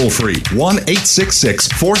 Call toll-free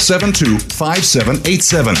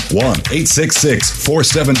 1-866-472-5787.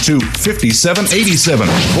 1-866-472-5787.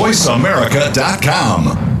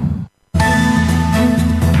 VoiceAmerica.com.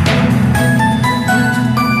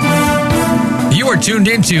 You are tuned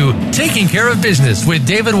into Taking Care of Business with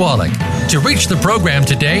David Wallach. To reach the program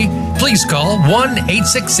today, please call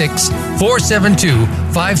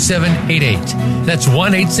 1-866-472-5788. That's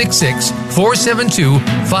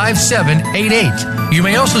 1-866-472-5788. You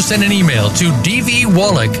may also send an email to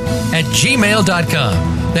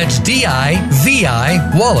dvwallach@gmail.com. That's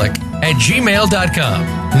D-I-V-I Wallach@gmail.com.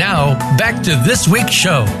 Now, back to this week's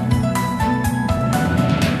show.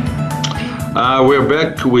 We're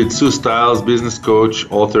back with Sue Stiles, business coach,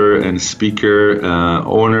 author, and speaker,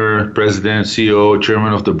 owner, president, CEO,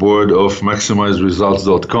 chairman of the board of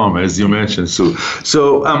MaximizeResults.com, as you mentioned, Sue.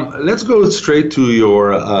 So let's go straight to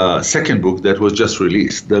your second book that was just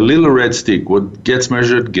released, The Little Red Stick, What Gets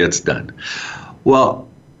Measured, Gets Done. Well,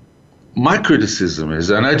 my criticism is,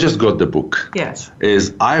 and I just got the book, Yes.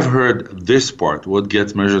 is I've heard this part, what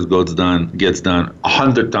gets measured, gets done,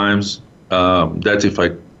 100 times. That's if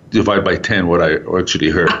I divide by 10 what I actually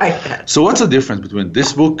heard. So what's the difference between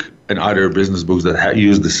this book and other business books that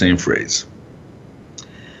use the same phrase?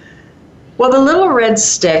 Well, The Little Red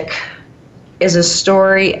Stick is a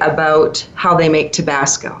story about how they make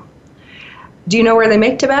Tabasco. Do you know where they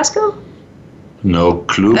make Tabasco? No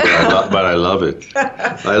clue, but I love it.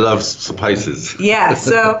 I love spices. Yeah,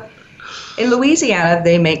 so in Louisiana,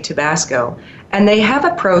 they make Tabasco, and they have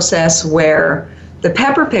a process where the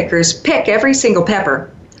pepper pickers pick every single pepper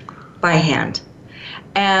by hand.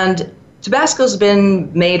 And Tabasco's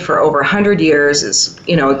been made for over 100 years. It's,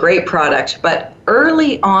 a great product. But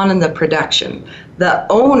early on in the production, the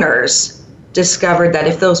owners discovered that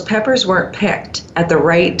if those peppers weren't picked at the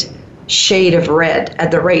right shade of red, at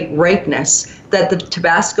the right ripeness, that the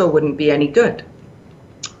Tabasco wouldn't be any good.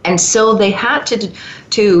 And so they had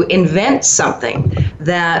to invent something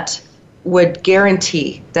that would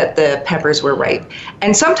guarantee that the peppers were ripe.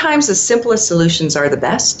 And sometimes the simplest solutions are the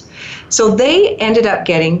best. So they ended up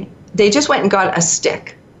they just went and got a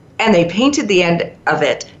stick, and they painted the end of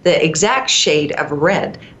it the exact shade of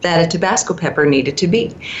red that a Tabasco pepper needed to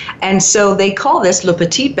be. And so they call this Le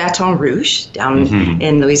Petit Bâton Rouge down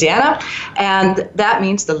in Louisiana, and that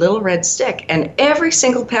means the little red stick. And every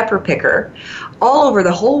single pepper picker all over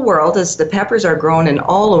the whole world, as the peppers are grown and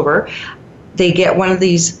all over, they get one of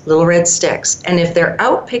these little red sticks. And if they're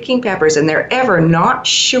out picking peppers and they're ever not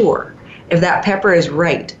sure if that pepper is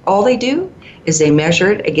right, all they do is they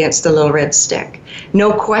measure it against the little red stick.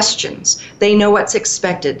 No questions. They know what's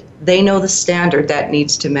expected. They know the standard that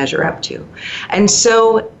needs to measure up to. And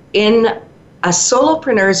so in a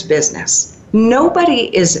solopreneur's business,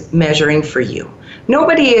 nobody is measuring for you.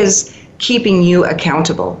 Nobody is keeping you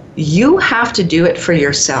accountable. You have to do it for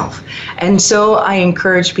yourself. And so I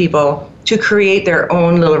encourage people to create their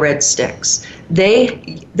own little red sticks.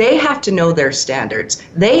 They have to know their standards.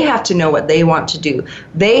 They have to know what they want to do.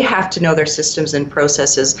 They have to know their systems and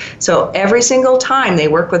processes. So every single time they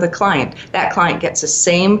work with a client, that client gets the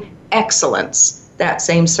same excellence, that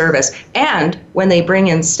same service. And when they bring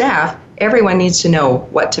in staff, everyone needs to know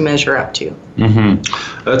what to measure up to.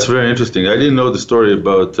 That's very interesting. I didn't know the story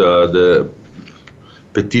about the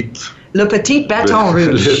Le Petit Bâton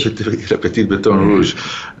Rouge. Le Petit Bâton Rouge.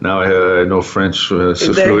 Now I know French so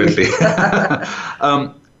fluently.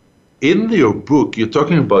 In your book, you're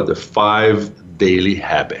talking about the 5 daily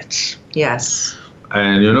habits. Yes.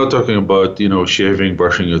 And you're not talking about, shaving,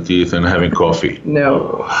 brushing your teeth, and having coffee.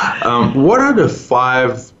 No. What are the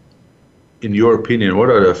 5, in your opinion, what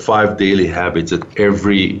are the 5 daily habits that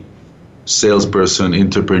every salesperson,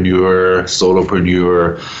 entrepreneur,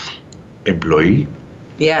 solopreneur, employee,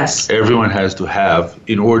 yes, everyone has to have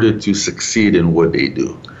in order to succeed in what they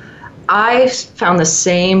do? I found the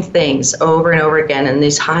same things over and over again in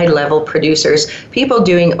these high-level producers, people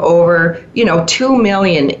doing over, 2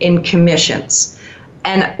 million in commissions.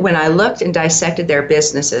 And when I looked and dissected their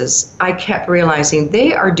businesses, I kept realizing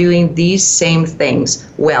they are doing these same things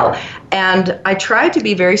well. And I tried to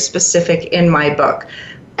be very specific in my book.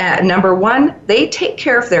 Number one, they take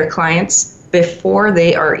care of their clients before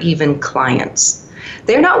they are even clients.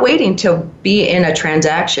 They're not waiting to be in a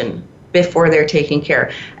transaction before they're taking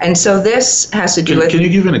care. And so this has to do with... Can you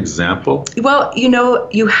give an example? Well,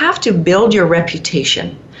 you have to build your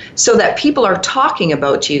reputation so that people are talking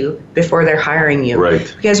about you before they're hiring you.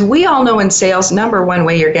 Right. Because we all know in sales, number one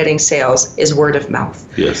way you're getting sales is word of mouth.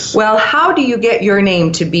 Yes. Well, how do you get your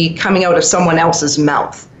name to be coming out of someone else's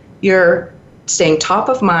mouth? You're staying top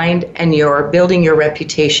of mind and you're building your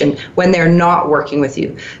reputation when they're not working with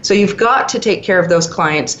you. So you've got to take care of those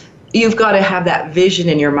clients. You've got to have that vision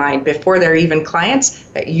in your mind before they're even clients,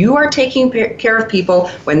 that you are taking care of people.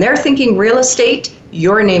 When they're thinking real estate,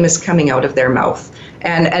 your name is coming out of their mouth.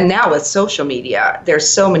 And now with social media, there's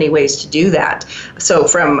so many ways to do that. So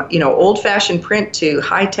from old-fashioned print to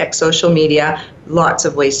high-tech social media, lots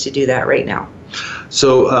of ways to do that right now.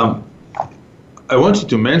 So I wanted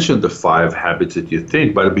to mention the 5 habits that you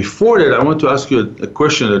think, but before that, I want to ask you a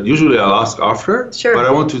question that usually I'll ask after, Sure. But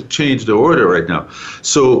I want to change the order right now.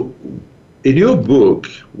 So in your book,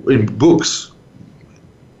 in books,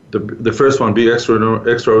 the first one, Be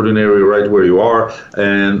Extraordinary Right Where You Are,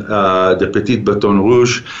 and the Petit Bâton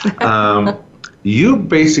Rouge, you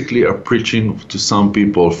basically are preaching to some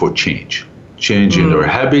people for change in their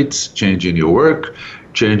habits, change in your work,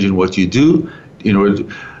 change in what you do.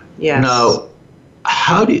 Yes. Now,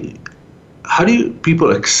 how do you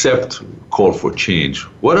people accept call for change?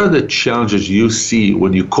 What are the challenges you see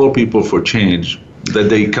when you call people for change that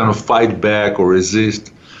they kind of fight back or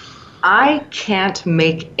resist? I can't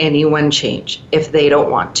make anyone change if they don't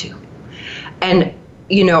want to. And,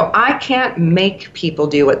 I can't make people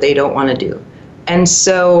do what they don't want to do. And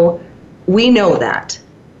so we know that.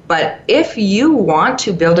 But if you want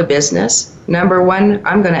to build a business, number one,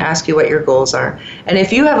 I'm going to ask you what your goals are. And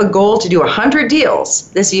if you have a goal to do 100 deals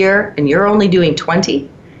this year and you're only doing 20,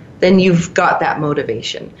 then you've got that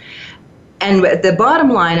motivation. And the bottom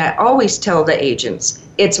line, I always tell the agents,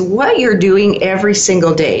 it's what you're doing every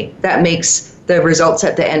single day that makes the results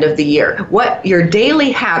at the end of the year. What your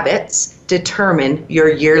daily habits determine your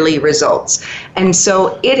yearly results. And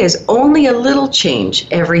so it is only a little change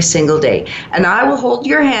every single day. And I will hold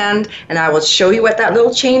your hand and I will show you what that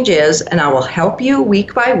little change is, and I will help you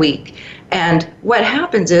week by week. And what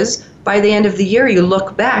happens is by the end of the year, you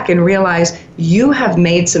look back and realize you have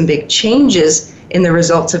made some big changes in the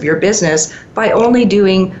results of your business by only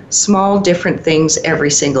doing small different things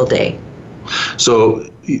every single day. So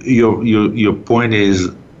your point is,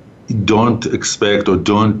 don't expect or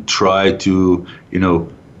don't try to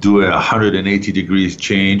do a 180 degrees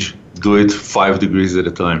change. Do it 5 degrees at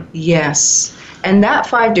a time. Yes, and that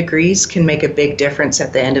 5 degrees can make a big difference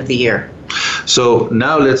at the end of the year. So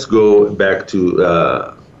now let's go back to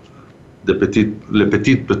Le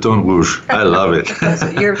Petit Bâton Rouge. I love it.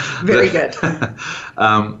 You're very good.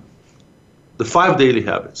 The 5 daily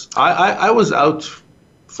habits. I was out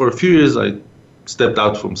for a few years. I stepped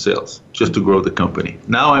out from sales just to grow the company.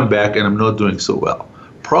 Now I'm back and I'm not doing so well.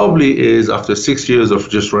 Probably is after 6 years of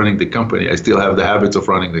just running the company, I still have the habits of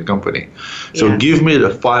running the company. So Yes. give me the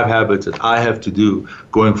 5 habits that I have to do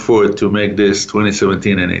going forward to make this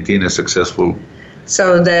 2017 and 18 a successful.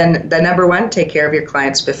 So then the number one, take care of your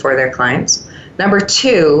clients before they're clients. Number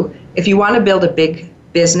two, if you want to build a big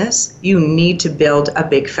business, you need to build a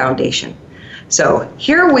big foundation. So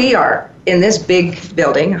here we are in this big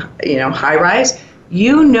building, high rise.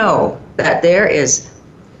 You know that there is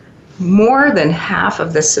more than half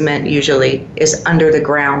of the cement usually is under the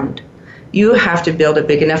ground. You have to build a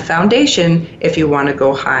big enough foundation if you want to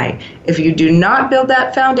go high. If you do not build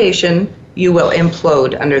that foundation, you will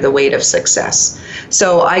implode under the weight of success.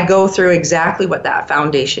 So I go through exactly what that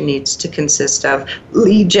foundation needs to consist of: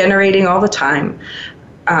 lead generating all the time,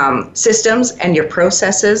 systems and your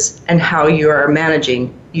processes, and how you are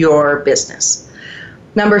managing your business.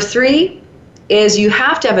 Number 3 is you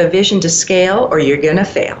have to have a vision to scale or you're going to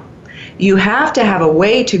fail. You have to have a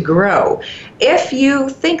way to grow. If you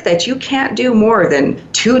think that you can't do more than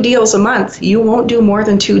 2 deals a month, you won't do more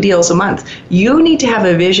than 2 deals a month. You need to have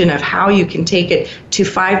a vision of how you can take it to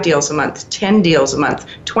 5 deals a month, 10 deals a month,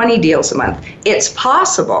 20 deals a month. It's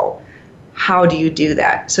possible. How do you do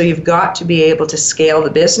that? So you've got to be able to scale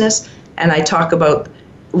the business. And I talk about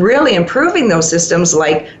really improving those systems,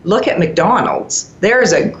 like look at McDonald's.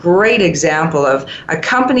 There's a great example of a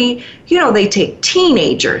company, they take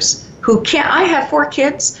teenagers who can't. I have 4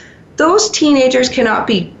 kids. Those teenagers cannot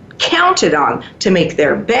be counted on to make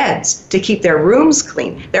their beds, to keep their rooms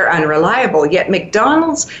clean. They're unreliable. Yet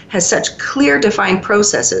McDonald's has such clear, defined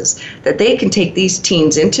processes that they can take these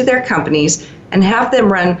teams into their companies and have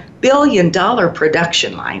them run billion-dollar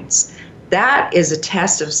production lines. That is a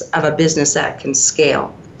test of a business that can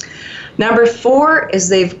scale. Number 4 is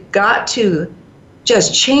they've got to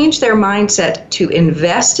just change their mindset to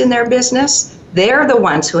invest in their business. They're the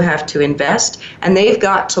ones who have to invest, and they've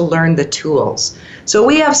got to learn the tools. So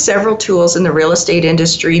we have several tools in the real estate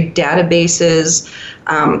industry, databases,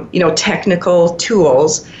 technical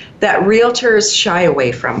tools that realtors shy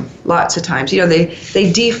away from lots of times.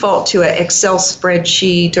 They default to an Excel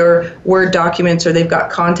spreadsheet or Word documents, or they've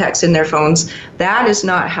got contacts in their phones. That is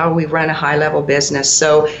not how we run a high-level business.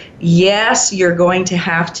 So yes, you're going to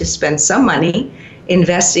have to spend some money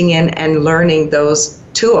investing in and learning those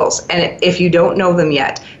tools, and if you don't know them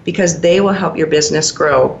yet, because they will help your business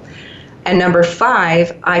grow. And number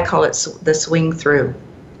 5, I call it the swing through.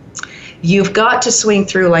 You've got to swing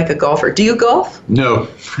through like a golfer. Do you golf? No.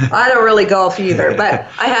 I don't really golf either, but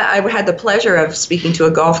I had the pleasure of speaking to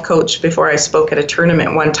a golf coach before I spoke at a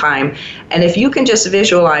tournament one time. And if you can just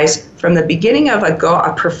visualize from the beginning of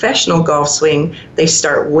a professional golf swing, they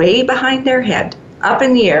start way behind their head, up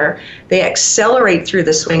in the air. They accelerate through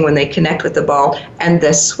the swing when they connect with the ball, and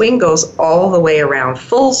the swing goes all the way around,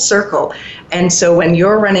 full circle. And so when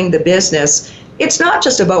you're running the business, it's not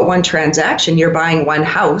just about one transaction. You're buying one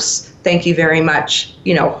house. Thank you very much.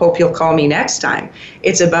 Hope you'll call me next time.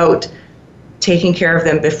 It's about taking care of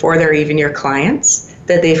them before they're even your clients,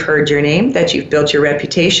 that they've heard your name, that you've built your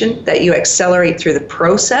reputation, that you accelerate through the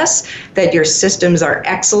process, that your systems are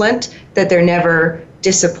excellent, that they're never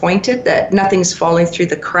disappointed, that nothing's falling through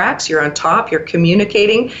the cracks, you're on top, you're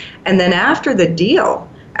communicating. And then after the deal,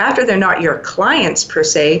 after they're not your clients per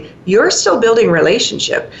se, you're still building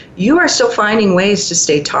relationship. You are still finding ways to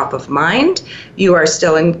stay top of mind. You are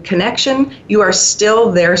still in connection. You are still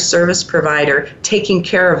their service provider, taking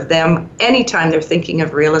care of them anytime they're thinking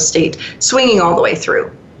of real estate, swinging all the way through.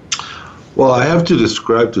 Well, I have to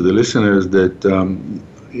describe to the listeners that,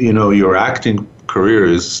 your acting career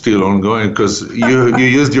is still ongoing, because you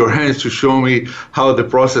used your hands to show me how the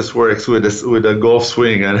process works with a golf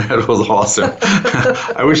swing, and that was awesome.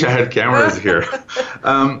 I wish I had cameras here.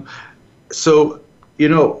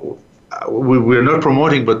 We're not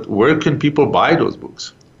promoting, but where can people buy those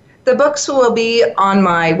books? The books will be on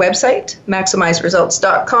my website,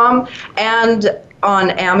 maximizeresults.com, and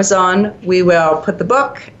on Amazon. We will put the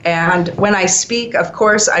book, and when I speak, of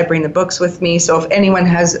course, I bring the books with me. So if anyone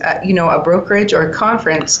has a brokerage or a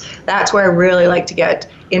conference, that's where I really like to get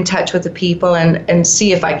in touch with the people and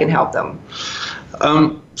see if I can help them.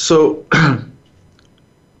 So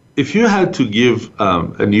if you had to give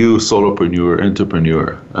a new solopreneur,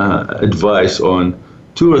 entrepreneur, advice on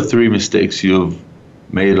 2 or 3 mistakes you've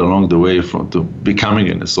made along the way to becoming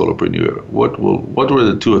a solopreneur, what were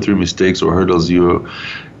the 2 or 3 mistakes or hurdles you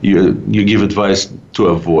give advice to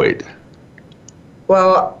avoid?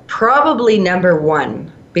 Well, probably number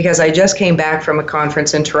 1, because I just came back from a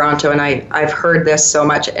conference in Toronto, and I've heard this so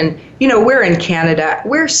much. And we're in Canada,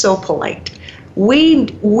 we're so polite. We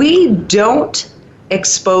don't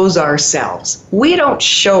expose ourselves. We don't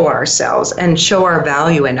show ourselves and show our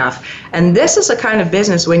value enough. And this is a kind of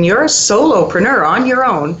business, when you're a solopreneur on your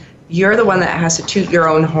own, you're the one that has to toot your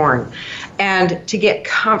own horn. And to get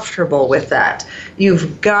comfortable with that,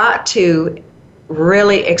 you've got to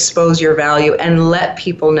really expose your value and let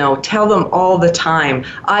people know. Tell them all the time,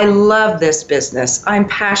 I love this business. I'm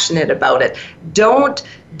passionate about it. Don't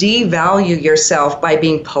devalue yourself by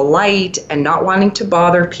being polite and not wanting to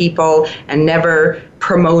bother people and never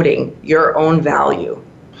promoting your own value.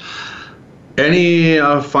 Any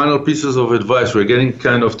final pieces of advice? We're getting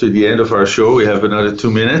kind of to the end of our show. We have another 2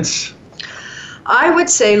 minutes. I would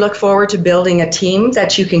say look forward to building a team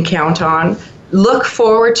that you can count on. Look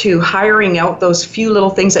forward to hiring out those few little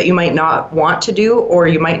things that you might not want to do or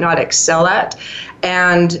you might not excel at.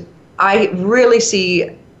 And I really see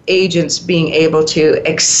agents being able to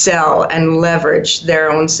excel and leverage their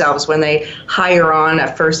own selves when they hire on a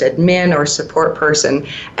first admin or support person,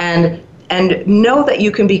 and know that you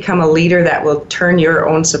can become a leader that will turn your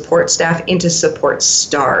own support staff into support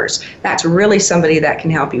stars. That's really somebody that can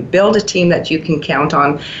help you build a team that you can count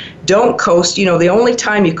on. Don't coast. The only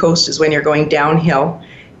time you coast is when you're going downhill.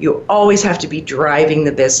 You always have to be driving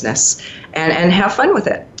the business and have fun with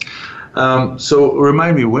it. So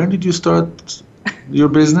remind me, when did you start your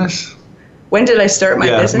business? When did I start my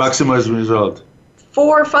business? Maximize Result.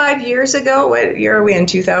 4 or 5 years ago. What year are we in?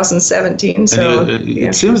 2017. So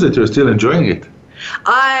it seems that you're still enjoying it.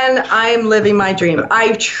 And I'm living my dream.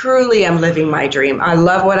 I truly am living my dream. I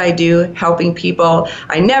love what I do, helping people.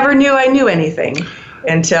 I never knew I knew anything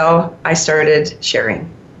until I started sharing.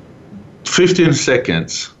 15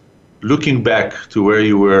 seconds. Looking back to where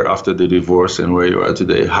you were after the divorce and where you are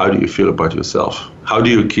today, how do you feel about yourself? How do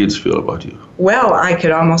your kids feel about you? Well, I could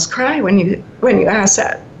almost cry when you ask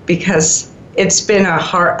that, because it's been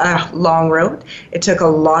a long road. It took a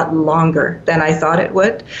lot longer than I thought it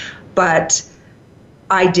would, but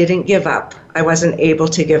I didn't give up. I wasn't able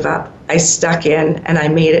to give up. I stuck in and I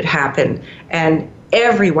made it happen. And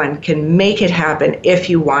everyone can make it happen if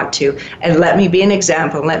you want to. And let me be an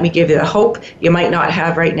example. Let me give you the hope you might not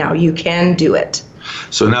have right now. You can do it.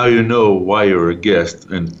 So now you know why you're a guest,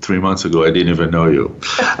 and 3 months ago I didn't even know you.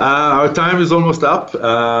 Our time is almost up.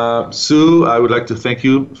 Sue, I would like to thank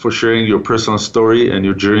you for sharing your personal story and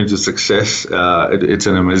your journey to success. It's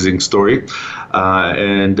an amazing story,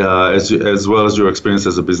 and as well as your experience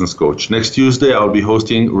as a business coach. Next Tuesday, I'll be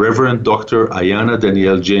hosting Reverend Dr. Ayana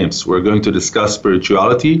Danielle James. We're going to discuss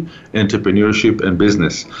spirituality, entrepreneurship, and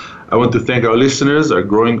business. I want to thank our listeners. Our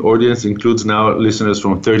growing audience includes now listeners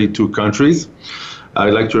from 32 countries.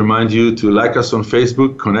 I'd like to remind you to like us on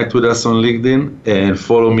Facebook, connect with us on LinkedIn, and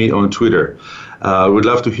follow me on Twitter. We'd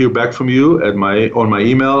love to hear back from you on my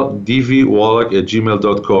email,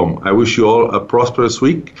 dvwallach@gmail.com. I wish you all a prosperous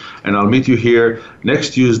week, and I'll meet you here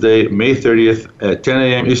next Tuesday, May 30th at 10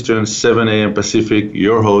 a.m. Eastern, 7 a.m. Pacific.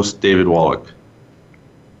 Your host, David Wallach.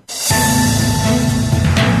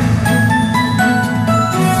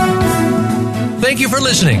 Thank you for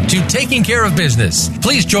listening to Taking Care of Business.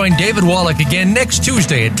 Please join David Wallach again next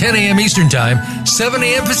Tuesday at 10 a.m. Eastern Time, 7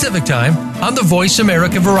 a.m. Pacific Time on the Voice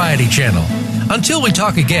America Variety Channel. Until we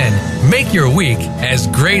talk again, make your week as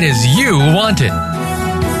great as you want it.